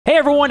Hey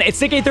everyone, it's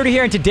Nick830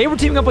 here, and today we're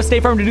teaming up with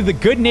State Farm to do the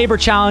Good Neighbor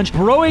Challenge.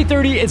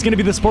 Bro830 is going to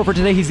be the support for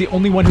today. He's the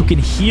only one who can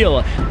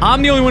heal.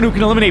 I'm the only one who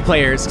can eliminate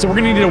players. So we're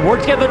going to need to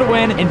work together to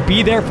win and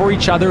be there for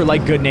each other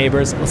like good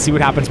neighbors. Let's see what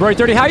happens.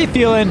 Bro830, how are you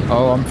feeling?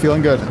 Oh, I'm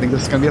feeling good. I think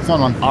this is going to be a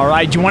fun one. All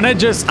right, do you want to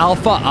just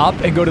alpha up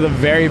and go to the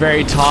very,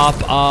 very top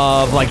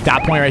of like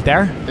that point right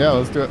there? Yeah,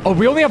 let's do it. Oh,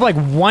 we only have like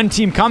one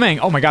team coming.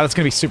 Oh my God, that's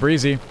going to be super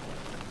easy.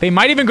 They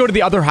might even go to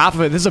the other half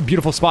of it. This is a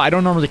beautiful spot. I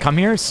don't normally come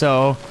here,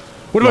 so...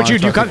 What about you?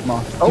 Do you come?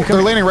 Oh,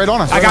 they're landing right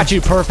on us. I got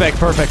you. Perfect,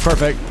 perfect,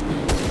 perfect.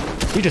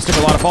 We just took a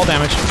lot of fall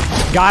damage.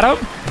 Got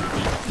him.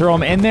 Throw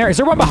him in there. Is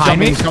there one behind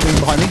me? He's coming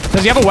behind me.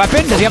 Does he have a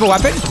weapon? Does he have a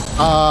weapon?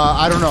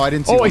 I don't know. I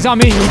didn't see Oh, he's on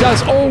me. He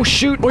does. Oh,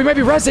 shoot. Oh, he might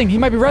be rezzing. He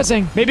might be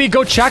rezzing. Maybe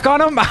go check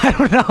on him. I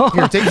don't know.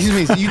 Here, take these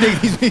meats. You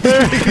take these meats.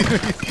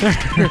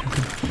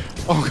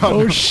 Oh, God.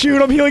 Oh,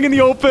 shoot. I'm healing in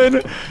the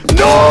open.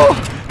 No!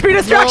 Be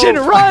distraction.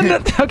 No. Run.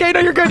 Okay,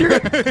 no, you're good. You're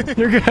good.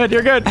 You're good.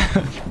 You're good.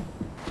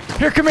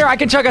 Here, come here. I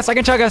can chug us. I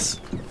can chug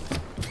us.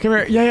 Come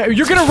here. Yeah, yeah.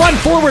 You're going to run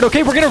forward,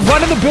 okay? We're going to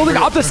run in the building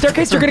up the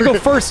staircase. You're going to go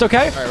first,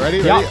 okay? All right, ready?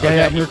 Yeah, ready?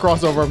 Okay, I'm going to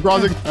cross over. I'm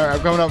crossing. All right,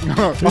 I'm coming up.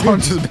 Oh,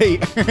 I'm just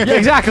bait. Yeah,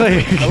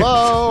 exactly.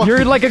 Hello.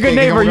 You're like a good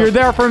neighbor. You're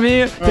there for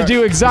me to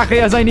do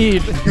exactly as I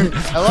need.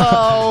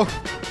 Hello.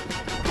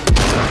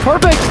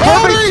 Perfect.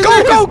 Perfect.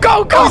 Go, go,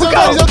 go, go,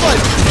 go.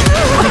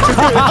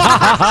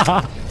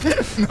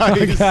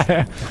 Nice.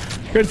 Okay.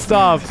 Good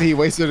stuff. He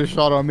wasted a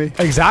shot on me.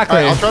 Exactly.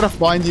 Right, I'll try to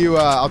find you.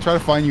 I'll try to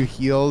find you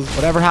heals.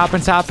 Whatever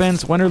happens,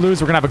 happens. Win or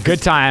lose, we're gonna have a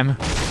good time.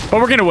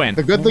 But we're gonna win.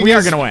 The good thing we is,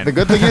 are gonna win. The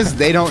good thing is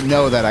they don't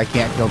know that I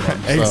can't kill them.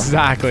 So.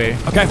 Exactly.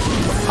 Okay.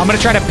 I'm gonna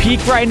try to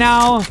peek right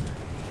now.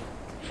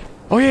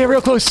 Oh yeah,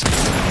 real close.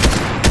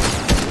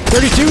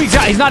 32.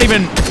 He's not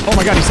even. Oh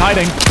my God, he's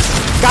hiding.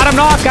 Got him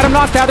knocked. Got him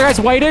knocked. The other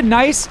guy's whited.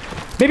 Nice.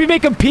 Maybe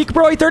make him peek,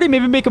 bro830.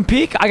 Maybe make him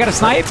peek. I got a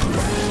snipe.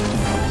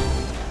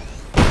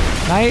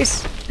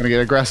 Nice. Gonna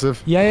get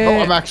aggressive. Yeah, yeah, Oh,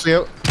 yeah. I'm actually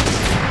out.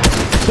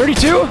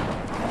 32.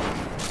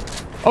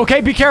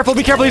 Okay, be careful,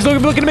 be careful. He's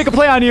looking to make a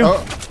play on you.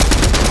 Oh.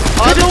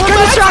 Good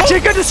distraction,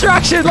 good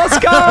distraction. Let's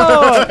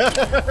go.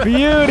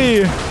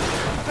 Beauty.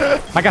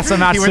 I got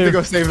some mats too. He went to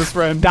go save his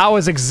friend. That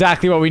was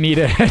exactly what we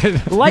needed.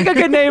 Like a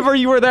good neighbor,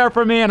 you were there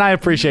for me, and I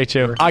appreciate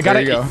you. I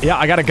got Yeah,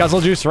 I got a guzzle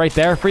juice right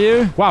there for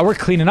you. Wow, we're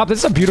cleaning up. This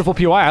is a beautiful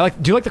POI.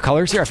 Do you like the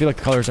colors here? I feel like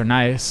the colors are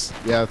nice.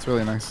 Yeah, it's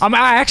really nice.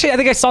 I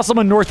think I saw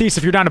someone northeast.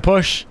 If you're down to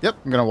push. Yep,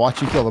 I'm gonna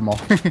watch you kill them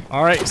all.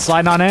 All right,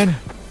 sliding on in.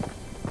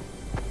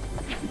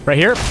 Right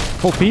here,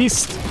 full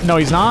feast. No,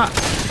 he's not.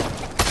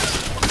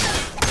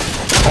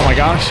 Oh my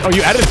gosh. Oh,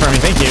 you edited for me.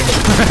 Thank you.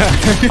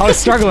 I was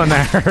struggling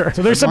there.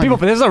 So there's some people,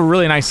 but this is a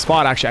really nice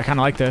spot, actually. I kind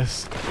of like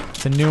this.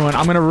 It's a new one.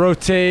 I'm going to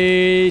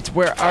rotate.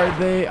 Where are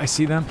they? I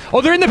see them.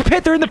 Oh, they're in the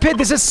pit. They're in the pit.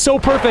 This is so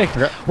perfect.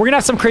 Okay. We're going to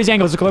have some crazy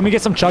angles. Look, let me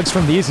get some chugs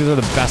from these. These are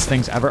the best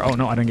things ever. Oh,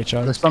 no, I didn't get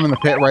chugs. There's some in the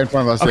pit right in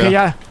front of us. Okay,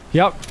 yeah.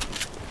 Yep.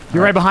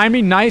 You're right behind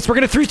me. Nice. We're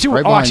going to 3-2.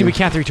 Right actually, we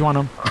can't 3-2 on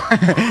them.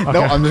 Okay.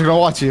 No, I'm just going to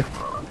watch you.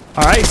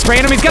 All right,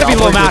 spraying him. He's got to be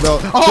low max.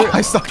 Oh, I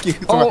suck you.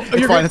 It's oh,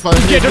 you're fine. It's fine.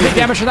 Yeah, don't take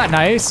damage for that.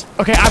 Nice.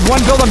 Okay, I have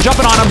one build. I'm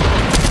jumping on him.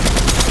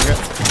 Okay.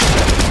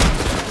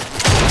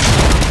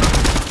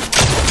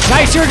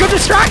 Nice. You're a good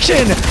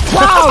distraction.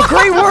 Wow,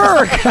 great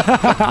work.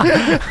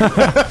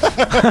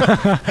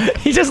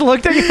 He just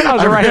looked at me and I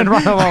was right in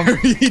front of him.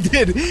 He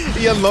did.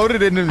 He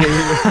unloaded into me.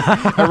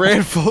 I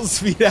ran full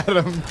speed at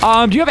him.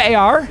 Do you have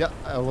AR? Yeah,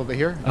 a little bit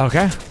here.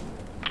 Okay.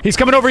 He's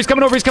coming over. He's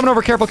coming over. He's coming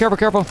over. Careful, careful,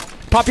 careful.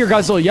 Pop your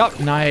guzzle. Yup.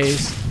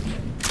 Nice.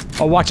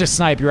 Oh, watch this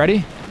snipe. You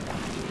ready? All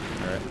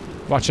right.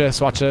 Watch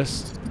this. Watch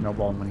this. No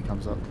ball when he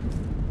comes up.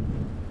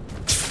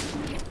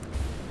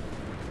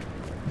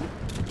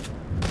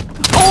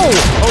 Oh!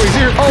 Oh, he's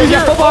here. Oh, he's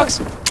yeah, full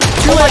box.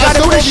 Oh my God,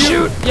 I'm gonna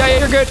shoot. Yeah, yeah,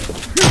 you're good.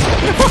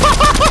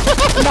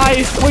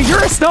 Nice. Wait,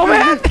 you're a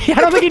snowman? Yeah,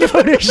 I don't think he knew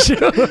how to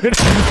shoot.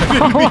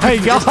 Oh my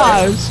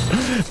gosh.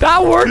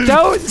 That worked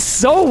out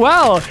so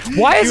well.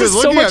 Why is this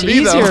so much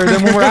easier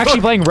than when we're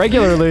actually playing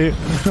regularly?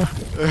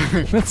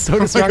 That's so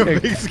distracting. Like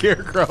a big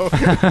scarecrow.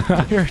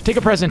 Here, take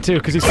a present too,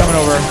 because he's coming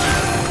over.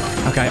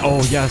 Okay.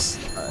 Oh, yes.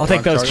 I'll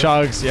take those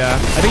chugs. Yeah.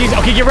 I think he's...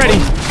 Okay, get ready.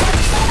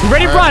 You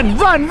ready? Run,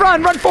 run,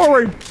 run, run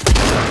forward.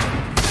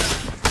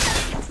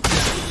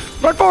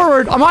 Run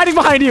forward. I'm hiding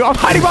behind you. I'm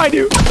hiding behind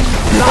you.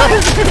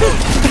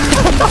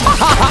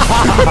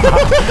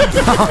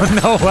 Oh,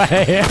 no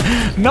way.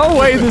 No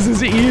way this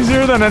is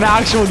easier than an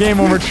actual game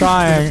when we're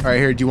trying. All right,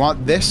 here. Do you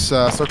want this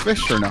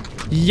silkfish or no?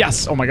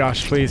 Yes. Oh my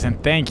gosh, please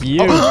and thank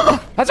you.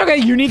 That's okay.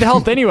 You need the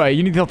health anyway.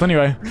 You need the health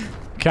anyway.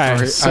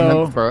 Okay,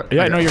 so...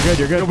 Yeah, no, you're good.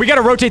 You're good. We got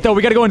to rotate, though.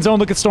 We got to go in zone.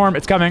 Look at Storm.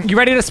 It's coming. You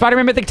ready to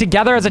Spider-Man Mythic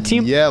together as a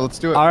team? Yeah, let's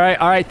do it. All right.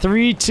 All right.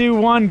 3, 2,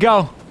 1,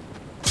 go.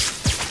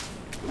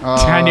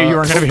 I knew you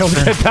weren't going to be able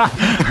to get that.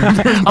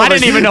 I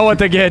didn't even know what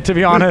to get, to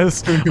be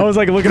honest. I was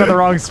like looking at the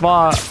wrong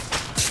spot.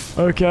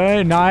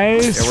 Okay,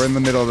 nice. Yeah, we're in the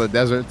middle of the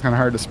desert. It's kind of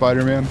hard to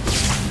Spider-Man.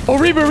 Oh,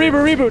 reboot,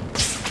 reboot,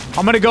 reboot.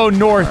 I'm going to go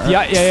north. Right.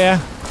 Yeah, yeah, yeah.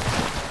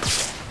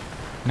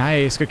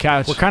 Nice, good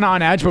catch. We're kind of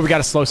on edge, but we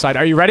got a slow side.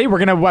 Are you ready? We're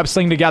going to web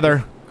sling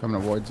together.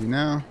 Coming towards you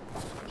now.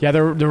 Yeah,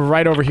 they're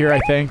right over here,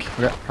 I think.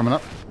 Okay, coming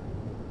up.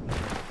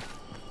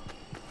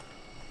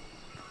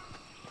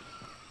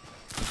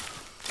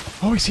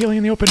 Oh, he's healing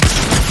in the open.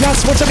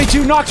 Yes,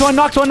 172. Knocked one,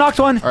 knocked one, knocked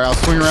one. All right, I'll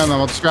swing around them.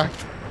 I'll distract.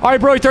 All right,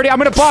 bro, 30. I'm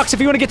gonna box if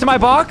you want to get to my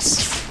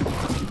box.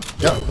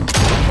 Yep.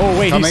 Oh,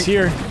 wait, Coming. he's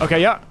here.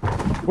 Okay, yeah.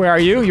 Where are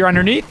you? You're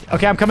underneath?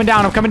 Okay, I'm coming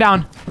down. I'm coming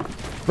down.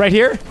 Right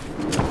here.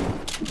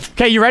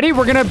 Okay, you ready?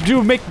 We're gonna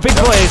make big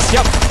plays.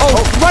 Yep. Oh,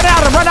 run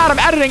at him.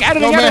 Editing.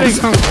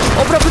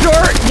 Open up the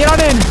door. Get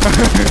on in.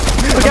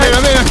 Okay,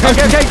 I'm in.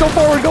 okay. Go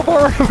forward.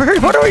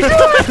 What are we doing?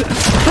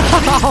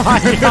 Oh my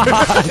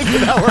god.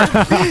 Did that work?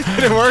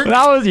 Did it work?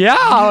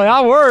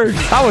 That worked.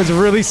 That was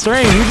really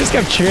strange. We just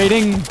kept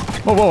trading.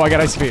 Whoa, I got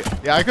ice feet.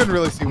 Yeah, I couldn't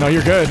really see. No,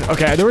 you're good.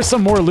 Okay, there was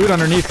some more loot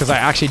underneath because I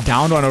actually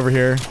downed one over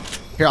here.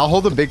 Here, I'll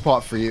hold the big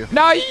pot for you.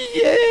 No, yeah,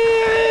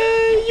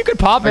 you could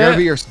pop it. I gotta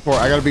be your support.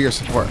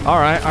 All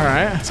right.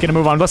 Let's get a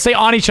move on. Let's stay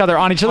on each other.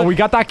 Oh, we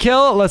got that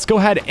kill. Let's go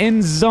ahead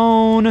in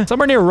zone.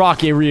 Somewhere near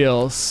Rocky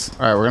Reels.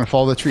 All right, we're gonna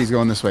follow the trees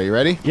going this way. You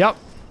ready? Yep.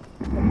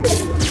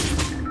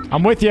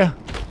 I'm with you.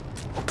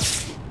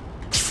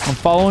 I'm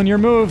following your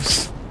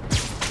moves.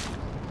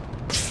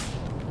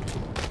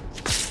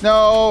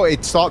 No,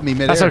 it stopped me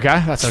midair. That's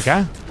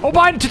okay. Oh,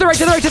 behind, to the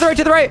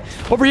right.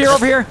 Over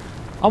here.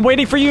 I'm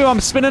waiting for you.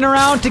 I'm spinning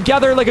around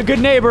together like a good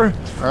neighbor.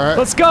 All right.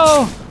 Let's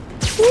go.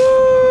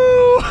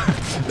 Woo!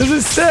 This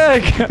is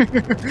sick.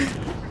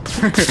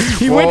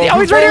 He's right here.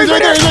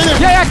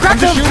 Yeah,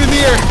 cracked him. Shoot in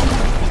the air.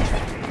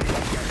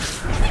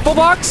 Full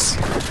box.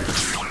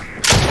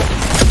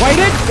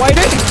 Whited.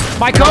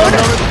 My code.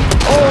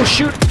 Oh,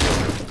 shoot.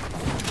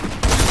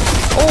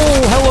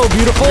 Oh, hello,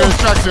 beautiful. I'm gonna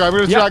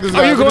distract this guy.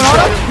 Are you going on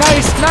him?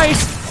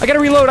 Nice. I gotta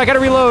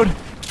reload.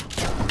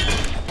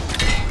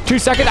 2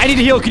 seconds. I need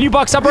to heal. Can you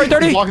box up right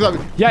 30? Box up.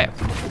 Yeah.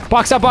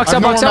 Box up. Mats.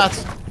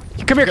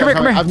 Come here.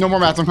 I have no more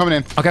mats. I'm coming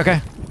in. Okay.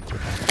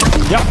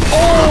 Yep.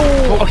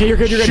 Oh. Okay, you're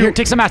good. Here,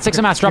 take some mats.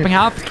 Dropping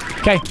half.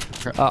 Okay.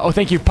 Oh,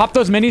 thank you. Pop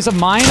those minis of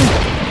mine.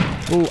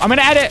 Ooh, I'm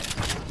gonna edit.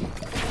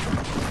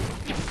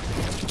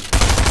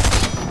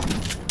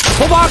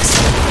 Full box.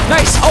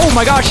 Nice. Oh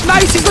my gosh.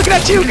 Nice. He's looking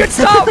at you. Good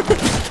stuff.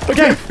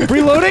 Okay.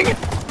 Reloading.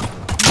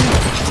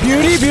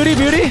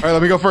 Beauty. All right,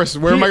 let me go first.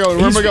 Where am I going?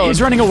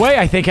 He's running away,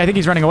 I think.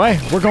 He's running away.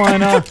 We're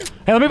going, hey,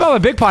 let me pop a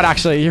big pot,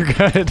 actually. You're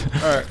good.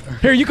 All right.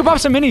 Here, you can pop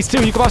some minis,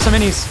 too.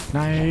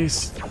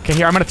 Nice. Okay,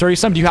 here, I'm going to throw you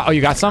some. Oh, you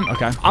got some?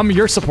 Okay. I'm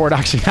your support,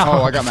 actually, now.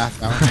 Oh, I got math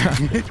now. I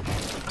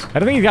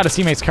don't think he's got a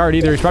teammate's card,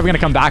 either. He's probably going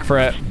to come back for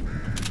it.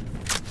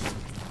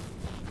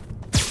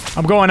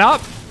 I'm going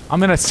up. I'm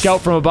going to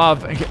scout from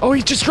above. Oh,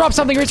 he just dropped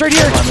something. It's right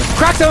here.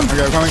 Cracked him.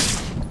 Okay, I'm coming.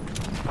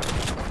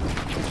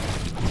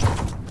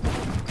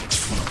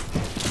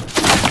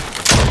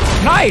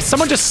 Nice!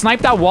 Someone just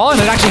sniped that wall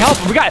and it actually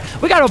helped. We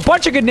got a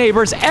bunch of good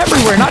neighbors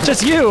everywhere, not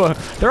just you.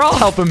 They're all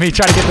helping me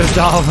try to get this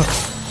job.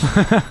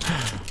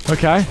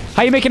 Okay.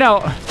 How you making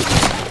out?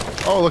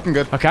 Oh, looking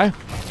good. Okay.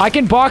 I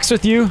can box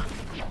with you.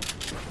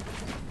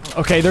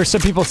 Okay, there's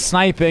some people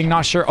sniping.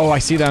 Not sure. Oh, I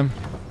see them.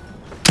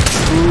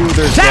 Ooh,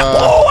 there's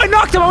Oh, I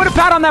knocked him. I would have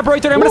pat on that, bro.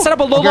 Right there. I'm gonna set up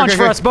a low launch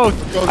for us both.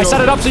 Go. I set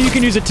it up so you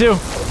can use it too.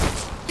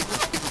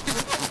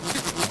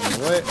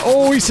 What?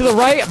 Oh, he's to the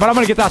right, but I'm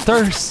gonna get that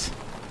thirst.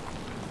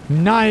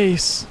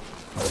 Nice.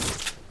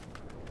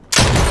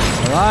 All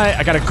right,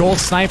 I got a gold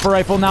sniper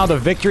rifle now, the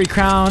victory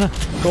crown.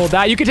 Gold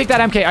that. You can take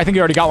that MK. I think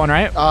you already got one,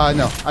 right?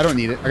 No, I don't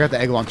need it. I got the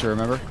egg launcher,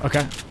 remember?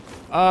 Okay.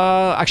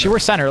 Actually, we're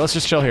center. Let's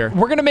just chill here.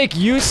 We're gonna make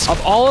use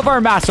of all of our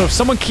mats. So if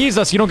someone keys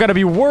us, you don't gotta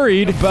be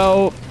worried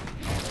about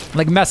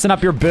like messing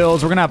up your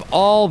builds. We're gonna have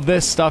all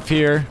this stuff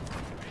here.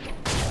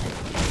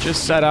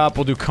 Just set up.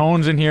 We'll do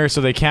cones in here so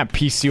they can't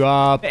piece you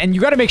up. And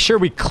you got to make sure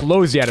we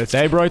close the edits,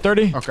 eh, bro?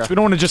 30? Okay. We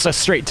don't want to just a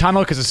straight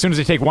tunnel because as soon as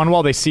they take one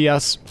wall, they see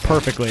us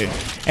perfectly.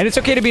 And it's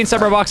okay to be in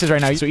separate boxes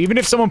right now. So even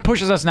if someone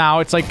pushes us now,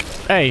 it's like,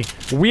 hey,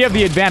 we have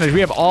the advantage.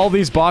 We have all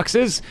these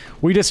boxes.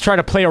 We just try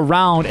to play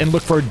around and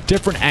look for a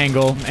different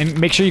angle and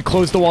make sure you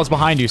close the walls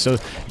behind you. So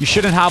you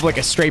shouldn't have like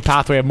a straight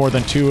pathway of more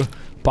than 2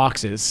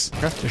 boxes.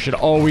 Okay. There should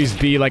always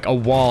be like a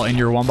wall in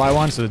your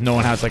 1x1 so that no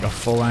one has like a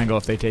full angle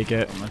if they take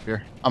it. I'm up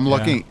here. I'm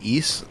looking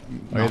east.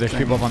 Oh yeah, there's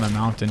people up on the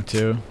mountain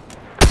too.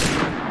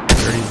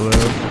 30 blue.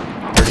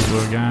 30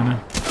 blue again.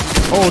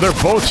 Oh, they're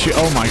both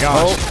oh my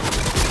gosh. Oh.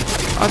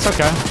 That's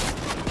okay.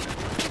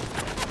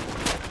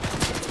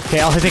 Okay,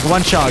 I'll take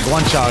one chug. 2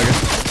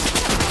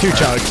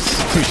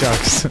 chugs. 2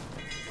 chugs.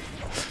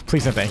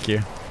 Please and thank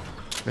you.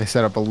 They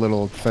set up a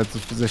little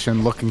defensive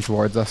position looking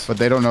towards us, but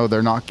they don't know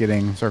they're not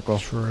getting circle.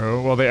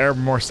 True. Well, they are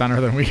more center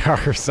than we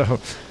are, so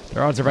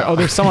their odds are right. Oh,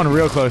 there's someone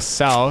real close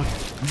south.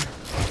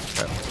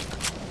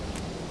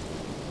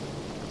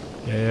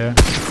 Yeah.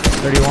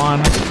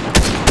 31.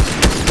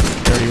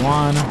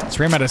 31.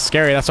 Scream is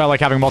scary. That's why I like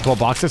having multiple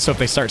boxes, so if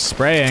they start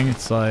spraying,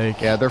 it's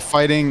like... Yeah, they're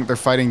fighting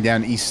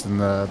down east in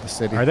the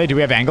city. Are they? Do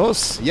we have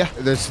angles? Yeah,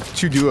 there's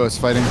 2 duos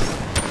fighting.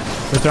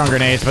 They're throwing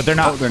grenades, but they're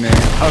not... Oh, they're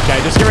nading.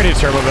 Okay, just get ready to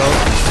turbo build.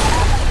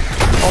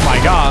 Oh my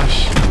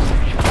gosh.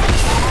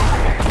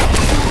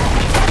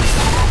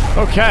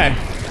 Okay.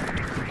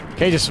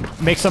 Okay, just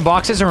make some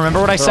boxes and remember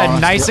what I said.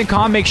 Nice and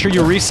calm. Make sure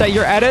you reset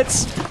your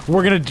edits.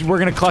 We're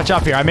gonna clutch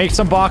up here. I made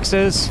some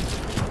boxes.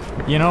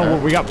 You know,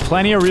 we got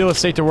plenty of real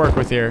estate to work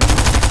with here.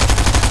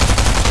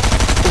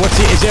 What's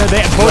he? Are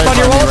they both on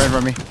your walls? Right in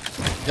front of me.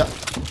 Yep.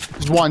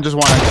 Just one. I just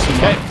seen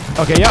Okay.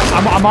 one. Okay. Yep.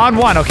 I'm on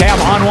one. Okay.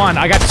 I'm on one.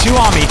 I got two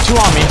on me.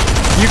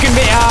 You can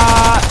be.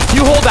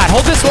 You hold that.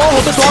 Hold this wall.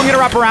 I'm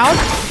gonna wrap around.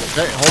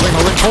 Okay. Holding.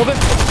 Hold it.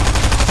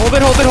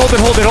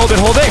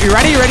 You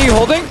ready? You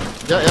holding?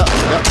 Yeah.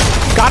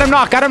 Got him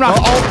knocked. Oh, another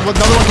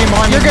one came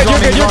behind me.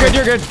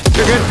 You're good.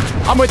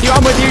 I'm with you.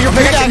 You're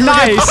picking.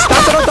 Nice.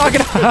 That's what I'm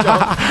talking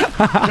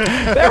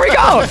about. There we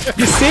go.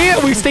 You see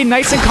it? We stayed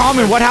nice and calm.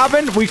 And what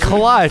happened? We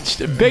clutched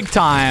big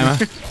time.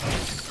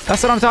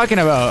 That's what I'm talking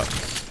about.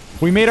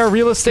 We made our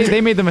real estate.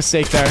 They made the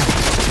mistake there.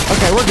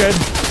 Okay,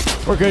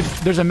 we're good.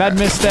 There's a med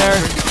mist there.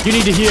 You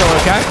need to heal,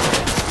 okay?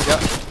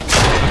 Yep.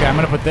 Okay, I'm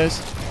gonna put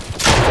this.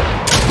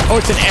 Oh,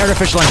 it's an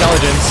artificial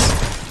intelligence.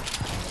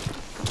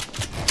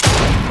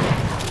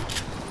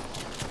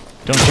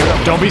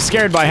 Don't be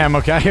scared by him,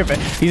 okay?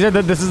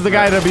 This is the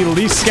guy to be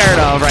least scared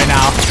of right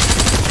now.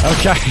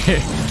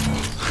 Okay.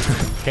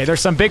 Okay,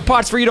 there's some big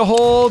pots for you to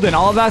hold and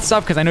all of that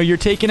stuff because I know you're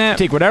taking it.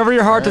 Take whatever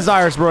your heart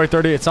desires, bro.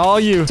 30. It's all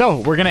you. So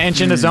we're gonna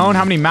inch into zone.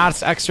 How many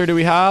mats extra do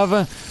we have?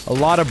 A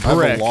lot of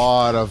brick. I have a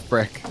lot of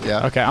brick.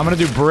 Yeah. Okay, I'm gonna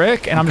do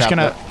brick and I'm just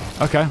gonna.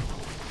 Okay.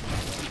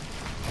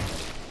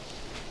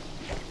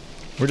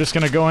 We're just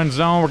gonna go in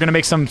zone. We're gonna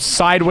make some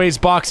sideways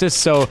boxes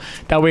so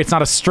that way it's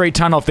not a straight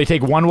tunnel. If they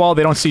take one wall,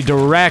 they don't see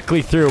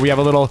directly through. We have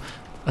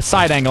a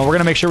side angle. We're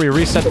gonna make sure we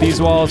reset these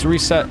walls,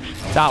 reset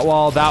that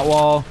wall. Do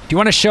you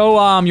want to show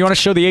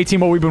the A-team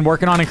what we've been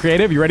working on in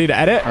creative? You ready to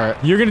edit? All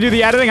right. You're gonna do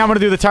the editing. I'm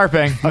gonna do the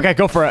tarping. Okay,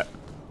 go for it.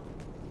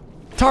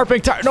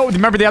 Tarping. No,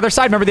 remember the other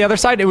side.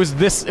 It was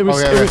this. It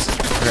was. Okay, it was.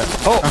 Okay.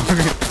 Oh.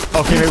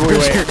 Okay, maybe we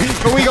wait.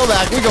 But we go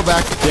back.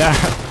 Yeah.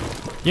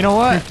 You know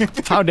what?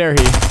 How dare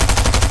he?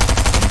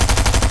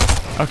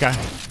 Okay.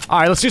 All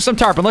right, let's do some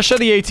tarping. Let's show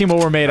the A-team what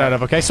we're made out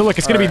of, okay? So look,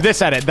 it's going to be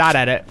this edit, that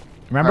edit.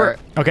 Remember?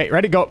 Right. Okay,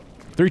 ready? Go.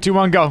 3, 2,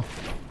 1, go.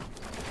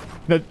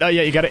 Yeah,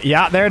 you got it.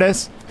 Yeah, there it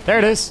is.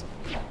 Get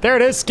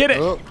it.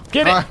 Oh.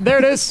 Get it. There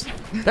it is.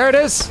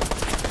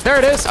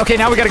 Okay,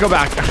 now we got to go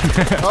back.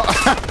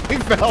 He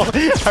fell.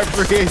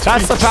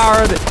 That's the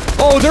power of the...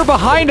 Oh, they're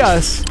behind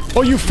us.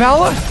 Oh, you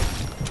fell?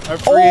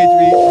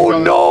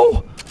 Oh,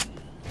 no.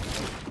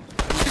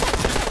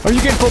 Are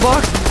you getting full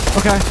box?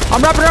 Okay.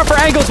 I'm wrapping around for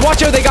angles.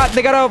 Watch out. They got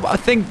a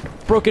thing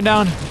broken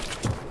down.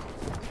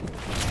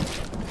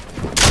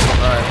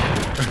 Alright.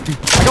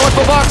 I got one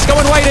full box.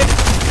 Going weighted.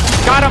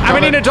 Got him. I'm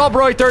gonna need a double,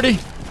 bro. 30.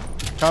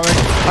 Coming.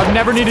 I've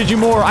never needed you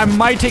more. I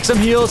might take some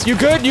heals. You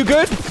good?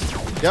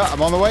 Yeah,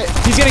 I'm on the way.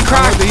 He's getting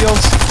cracked. The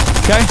heals.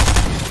 Okay.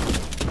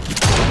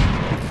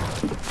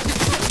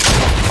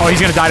 Oh, he's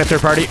gonna die to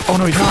third party. Oh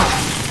no, he's not.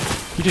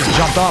 He just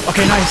jumped off.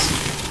 Okay, nice.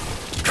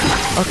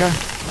 Okay.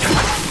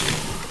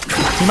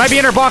 He might be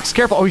in our box.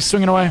 Careful. Oh, he's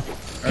swinging away.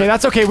 Okay,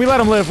 that's okay. We let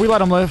him live.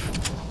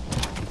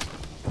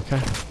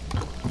 Okay.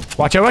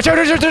 Watch out.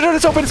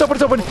 It's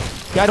open.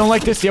 Yeah, I don't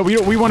like this. Yeah,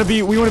 we want to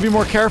be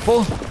more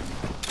careful.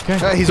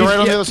 Okay. He's right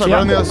on the other side. Right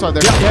on the other side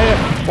there.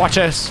 Yeah. Watch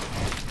this.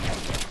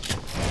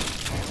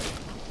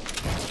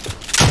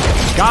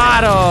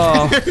 Got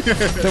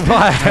him.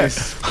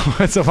 Nice.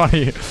 What's so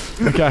funny?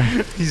 Okay.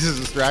 He's just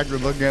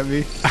distracted looking at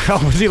me.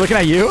 Oh, was he looking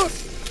at you?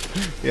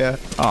 Yeah.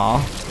 Oh,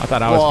 I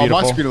thought I was beautiful.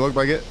 On my screen it looked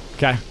like it.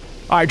 Okay.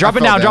 All right, drop it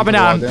down.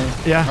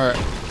 Yeah. All right.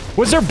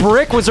 Was there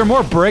brick? Was there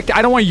more brick?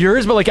 I don't want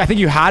yours, but like I think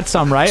you had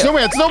some, right?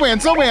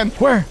 Snowman.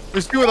 Where?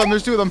 There's two of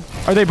them.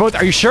 Are they both?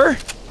 Are you sure?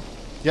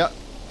 Yeah.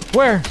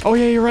 Where? Oh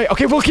yeah, you're right.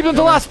 Okay, we'll keep them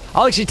to last.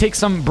 I'll actually take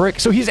some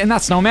brick. So he's in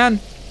that snowman.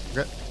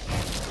 Okay.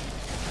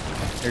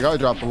 Here you go. I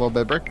dropped a little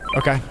bit of brick.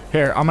 Okay.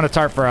 Here, I'm gonna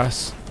tarp for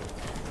us.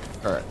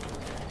 All right.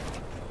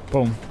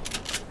 Boom.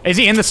 Is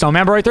he in the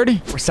snowman, bro?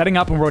 30? We're setting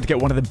up and we're about to get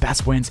one of the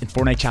best wins in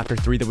Fortnite Chapter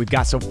 3 that we've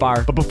got so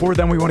far. But before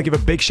then, we want to give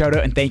a big shout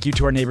out and thank you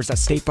to our neighbors at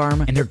State Farm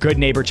and their Good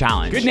Neighbor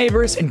Challenge. Good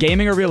neighbors in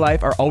gaming or real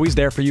life are always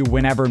there for you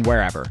whenever and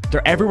wherever.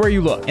 They're everywhere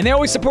you look, and they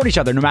always support each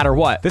other no matter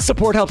what. This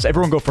support helps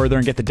everyone go further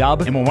and get the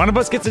dub, and when one of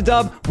us gets a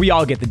dub, we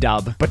all get the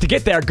dub. But to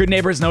get there, Good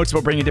Neighbors know it's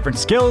about bringing different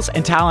skills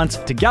and talents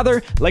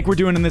together like we're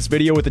doing in this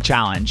video with the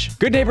challenge.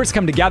 Good neighbors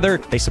come together,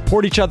 they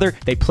support each other,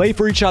 they play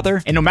for each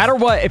other, and no matter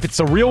what, if it's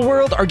the real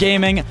world or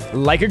gaming,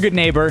 like a good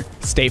neighbor,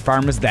 State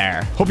Farm is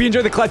there. Hope you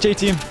enjoy the clutch,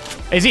 A-team.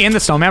 Is he in the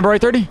snowman, bro?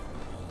 30?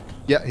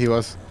 Yeah, he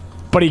was.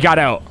 But he got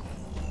out.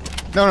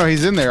 No,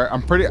 he's in there.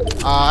 I'm pretty...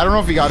 I don't know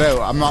if he got out.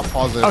 I'm not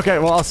positive. Okay,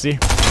 well, I'll see.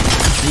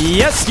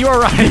 Yes, you are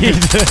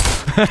right.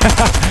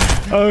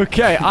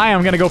 Okay, I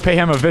am going to go pay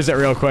him a visit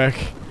real quick.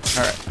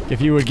 All right.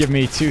 If you would give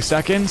me 2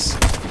 seconds.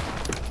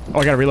 Oh,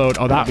 I got to reload.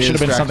 Oh, that should have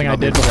been something I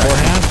did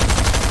beforehand.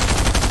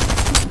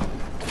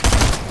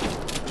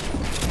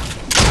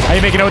 How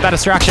you making out with that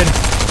distraction?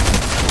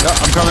 Yeah,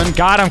 I'm coming.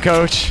 Got him,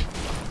 coach.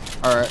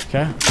 All right.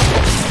 Okay.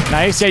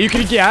 Nice. Yeah, you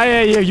can.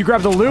 Yeah. You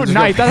grab the loot.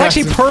 Nice. That's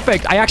actually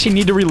perfect. I actually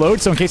need to reload,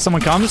 so in case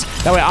someone comes,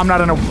 that way I'm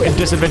not in a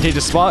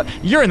disadvantageous spot.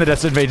 You're in the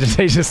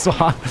disadvantageous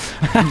spot.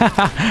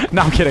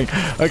 No, I'm kidding.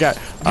 Okay.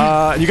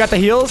 You got the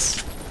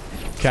heals?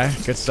 Okay.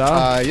 Good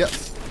stuff. Yep.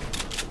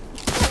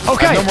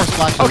 Okay. No more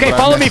splashes, okay.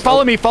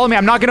 Follow me.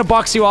 I'm not gonna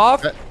box you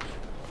off. Okay.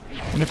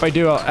 And if I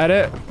do, I'll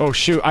edit. Oh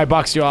shoot! I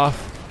boxed you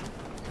off.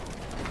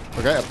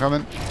 Okay, I'm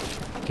coming.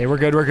 Okay, we're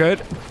good. We're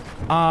good.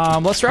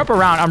 Let's wrap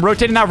around. I'm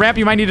rotating that ramp.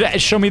 You might need to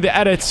show me the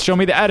edits. Show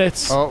me the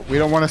edits. Oh, we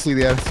don't want to see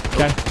the edits.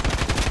 Okay.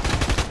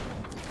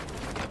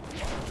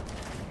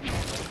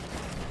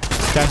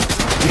 Okay.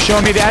 You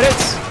showing me the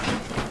edits?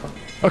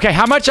 Okay,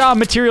 how much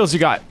materials you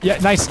got? Yeah,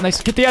 nice,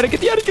 nice. Get the edit, get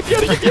the edit, get the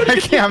edit, get the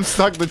edit. I can't, I'm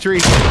stuck in the tree.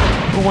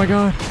 Oh my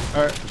god.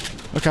 All right.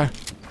 Okay.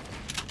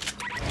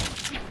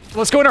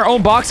 Let's go in our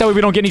own box, that way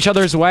we don't get in each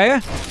other's way.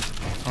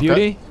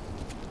 Beauty.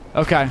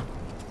 Okay.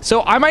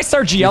 So I might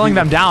start GLing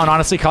them down,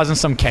 honestly, causing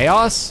some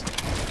chaos.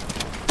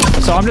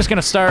 So I'm just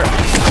gonna start,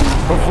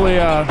 hopefully,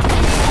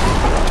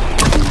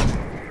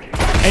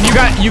 And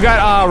you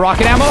got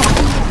rocket ammo?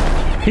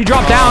 He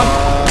dropped down.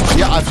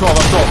 Yeah, I'm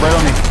 12, right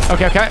on me.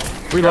 Okay, okay.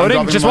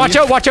 Reloading. Just watch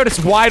out, watch out. It's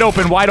wide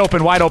open, wide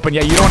open, wide open.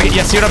 Yeah, you don't need,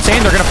 yeah, see what I'm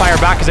saying? They're gonna fire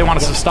back because they want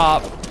us to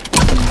stop.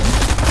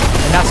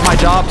 And that's my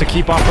job, to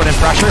keep on putting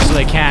pressure so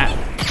they can't.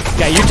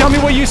 Yeah, you tell me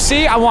what you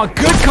see. I want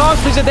good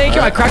comms, please and thank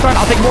you. I cracked one.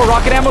 I'll take more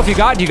rocket ammo if you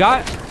got. You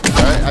got?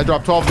 Alright, I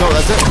dropped 12. No,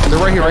 that's it. They're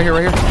right here, right here,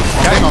 right here.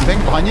 Okay. Hang on, ping,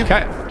 behind you.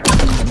 Okay.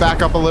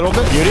 Back up a little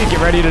bit. Beauty, get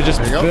ready to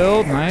just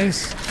build.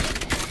 Nice.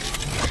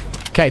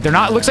 Okay, they're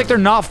not, looks like they're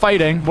not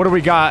fighting. What do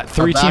we got?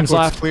 3 teams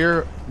left.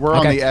 Clear. We're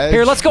on the edge.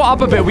 Here, let's go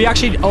up a bit. We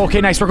actually,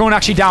 okay, nice. We're going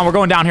actually down. We're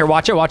going down here.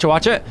 Watch it, watch it,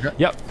 watch it. Okay.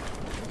 Yep.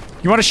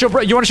 You want to show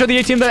the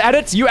A team the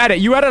edits? You edit,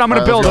 I'm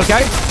gonna build,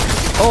 okay?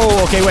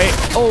 Oh, okay, wait.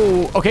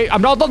 Oh, okay.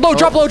 I'm not, no,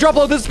 drop low, drop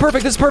low. This is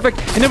perfect, this is perfect.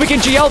 And then we can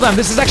GL them.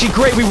 This is actually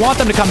great. We want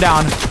them to come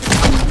down.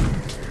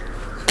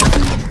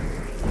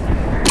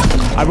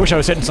 I wish I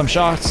was hitting some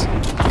shots.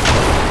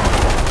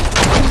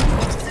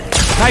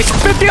 Nice,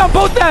 50 on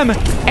both them!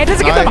 And does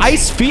it give them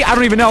ice feet? I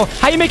don't even know.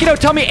 How you making out?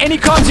 Tell me any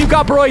comms you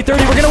got, bro.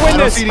 30, we're gonna win this. I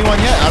don't see anyone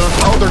yet. I don't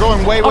know. They're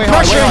going way high, way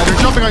high.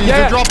 They're jumping on you. Yeah,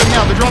 they're dropping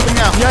now. They're dropping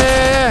now.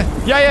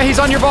 Yeah, he's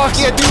on your box.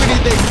 Can't do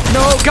anything.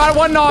 No, got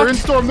one knock. They're in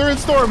storm, they're in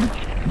storm.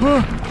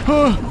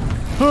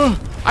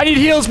 I need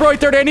heals, bro.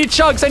 30, I need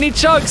chugs, I need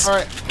chugs. All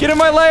right. Get in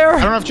my lair.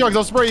 I don't have chugs.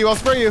 I'll spray you, I'll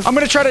spray you. I'm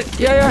gonna try to,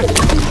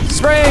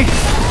 Spraying.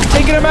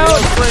 Taking him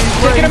out.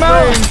 Taking him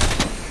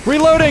out.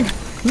 Reloading.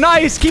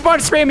 Nice. Keep on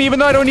spraying me even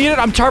though I don't need it.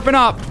 I'm tarping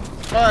up.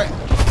 Alright.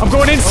 I'm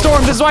going in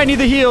storm. This is why I need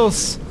the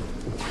heals.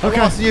 Okay.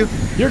 I lost you.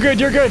 You're good,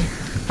 you're good.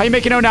 How you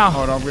making out now?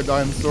 Oh no, I'm gonna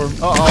die in the storm.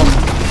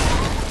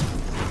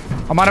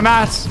 I'm out of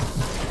mats.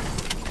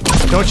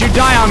 Don't you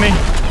die on me.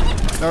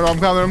 No, I'm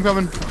coming, I'm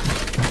coming.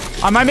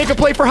 I might make a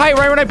play for height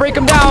right when I break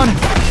him down.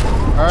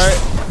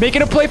 Alright.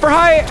 Making a play for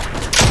height.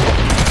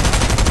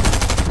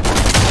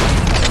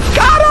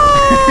 Got him!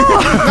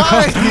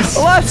 Nice!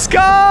 Let's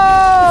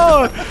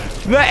go!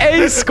 The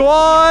A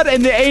squad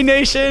and the A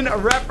nation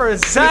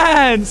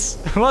represents.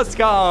 Let's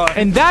go.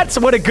 And that's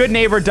what a good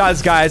neighbor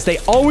does, guys. They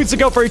always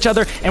look out for each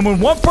other. And when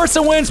one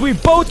person wins, we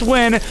both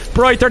win.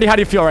 Bro, 30, how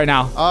do you feel right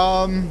now?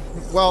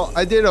 Well,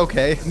 I did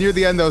okay. Near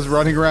the end, I was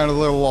running around a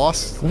little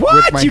lost.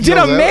 What? You did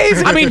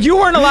amazing. I mean, you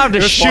weren't allowed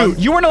to shoot.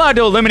 You weren't allowed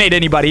to eliminate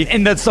anybody.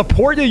 And the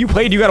support that you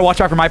played, you got to watch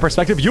out from my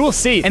perspective. You will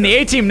see. And the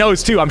A team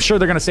knows too. I'm sure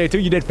they're going to say it too.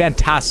 You did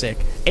fantastic.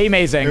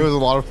 Amazing. It was a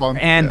lot of fun.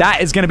 And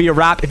that is going to be a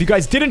wrap. If you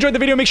guys did enjoy the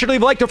video, make sure to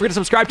leave a like. Don't forget to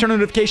subscribe, turn on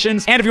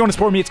notifications. And if you want to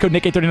support me, it's code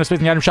Nick830 in the space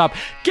in the item shop.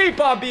 Keep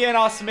on being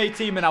awesome, A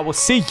team. And I will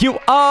see you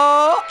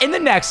all in the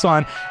next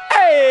one.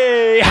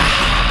 Hey!